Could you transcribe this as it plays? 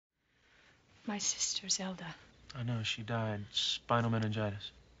my sister, Zelda. I know, she died. Spinal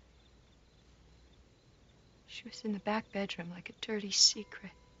meningitis. She was in the back bedroom like a dirty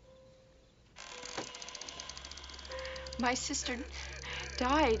secret. My sister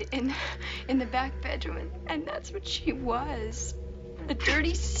died in the back bedroom, and that's what she was. A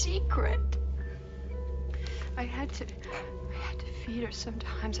dirty secret. I had to feed her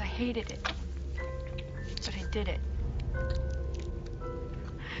sometimes. I hated it. But I did it.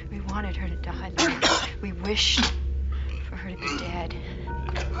 We wanted her to die. We wished for her to be dead.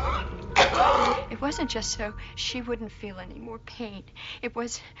 It wasn't just so she wouldn't feel any more pain. It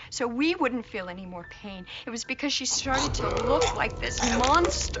was so we wouldn't feel any more pain. It was because she started to look like this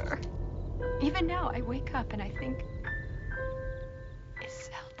monster. Even now, I wake up and I think, is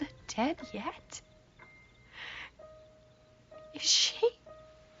Zelda dead yet? Is she?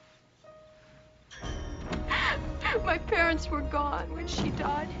 My parents were gone when she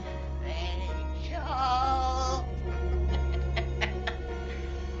died. Rachel!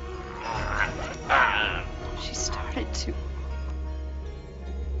 She started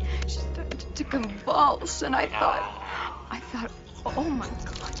to convulse, and I thought, oh my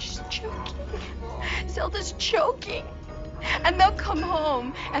God, she's choking. Zelda's choking. And they'll come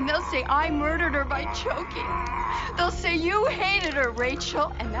home and they'll say, I murdered her by choking. They'll say, you hated her,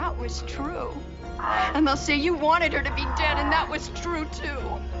 Rachel, and that was true. And they'll say, you wanted her to be dead, and that was true too.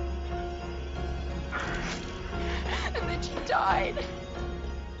 And then she died.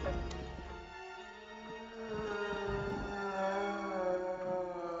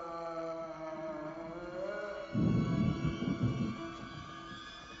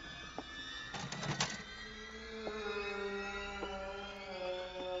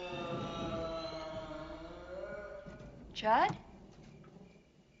 Jud?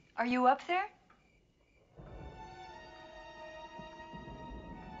 Are you up there?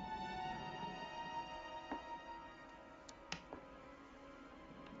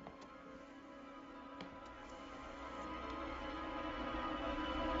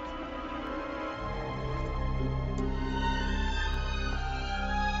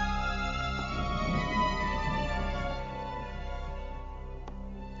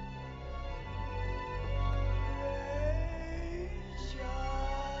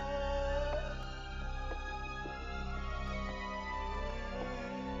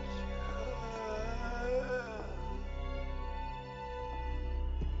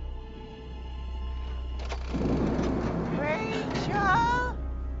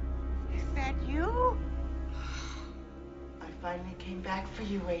 Back for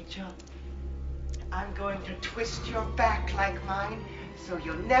you, Rachel. I'm going to twist your back like mine so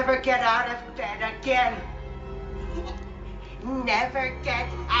you'll never get out of bed again. Never get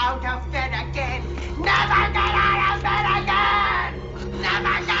out of bed again. Never get out of bed again.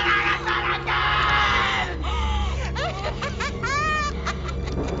 Never get